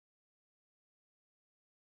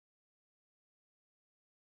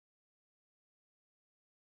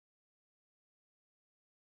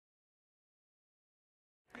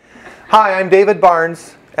Hi, I'm David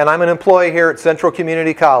Barnes, and I'm an employee here at Central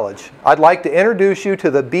Community College. I'd like to introduce you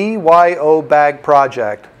to the b.y.o bag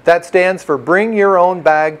project. That stands for Bring Your Own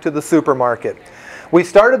Bag to the Supermarket. We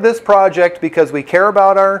started this project because we care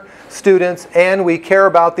about our students and we care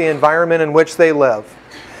about the environment in which they live.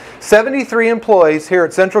 73 employees here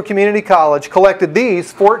at Central Community College collected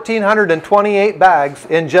these 1,428 bags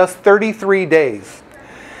in just 33 days.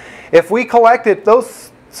 If we collected, those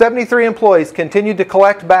 73 employees continued to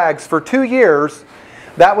collect bags for 2 years,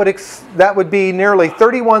 that would be nearly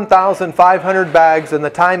 31,500 bags in the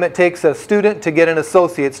time it takes a student to get an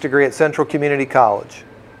associate's degree at Central Community College.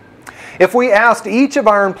 If we asked each of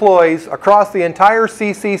our employees across the entire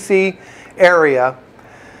CCC area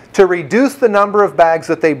to reduce the number of bags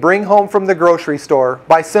that they bring home from the grocery store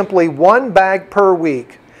by simply 1 bag per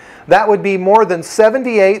week, that would be more than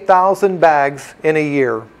 78,000 bags in a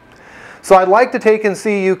year. So I'd like to take and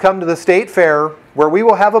see you come to the State Fair, where we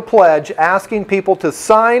will have a pledge asking people to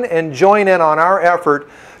sign and join in on our effort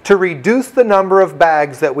to reduce the number of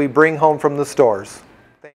bags that we bring home from the stores.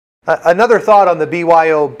 Another thought on the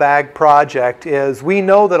b.y.o bag project is we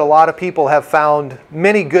know that a lot of people have found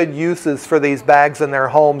many good uses for these bags in their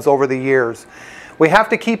homes over the years. We have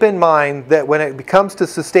to keep in mind that when it comes to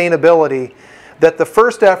sustainability, that the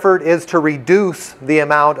first effort is to reduce the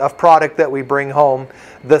amount of product that we bring home.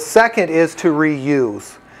 The second is to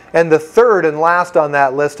reuse. And the third and last on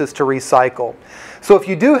that list is to recycle. So if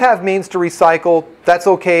you do have means to recycle, that's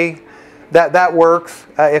okay. That works.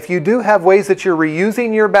 If you do have ways that you're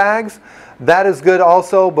reusing your bags, that is good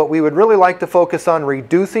also, but we would really like to focus on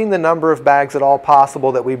reducing the number of bags at all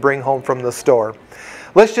possible that we bring home from the store.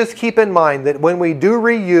 Let's just keep in mind that when we do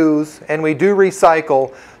reuse and we do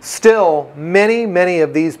recycle, still many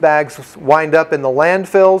of these bags wind up in the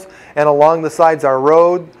landfills and along the side of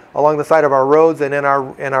our roads and in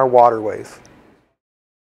our waterways.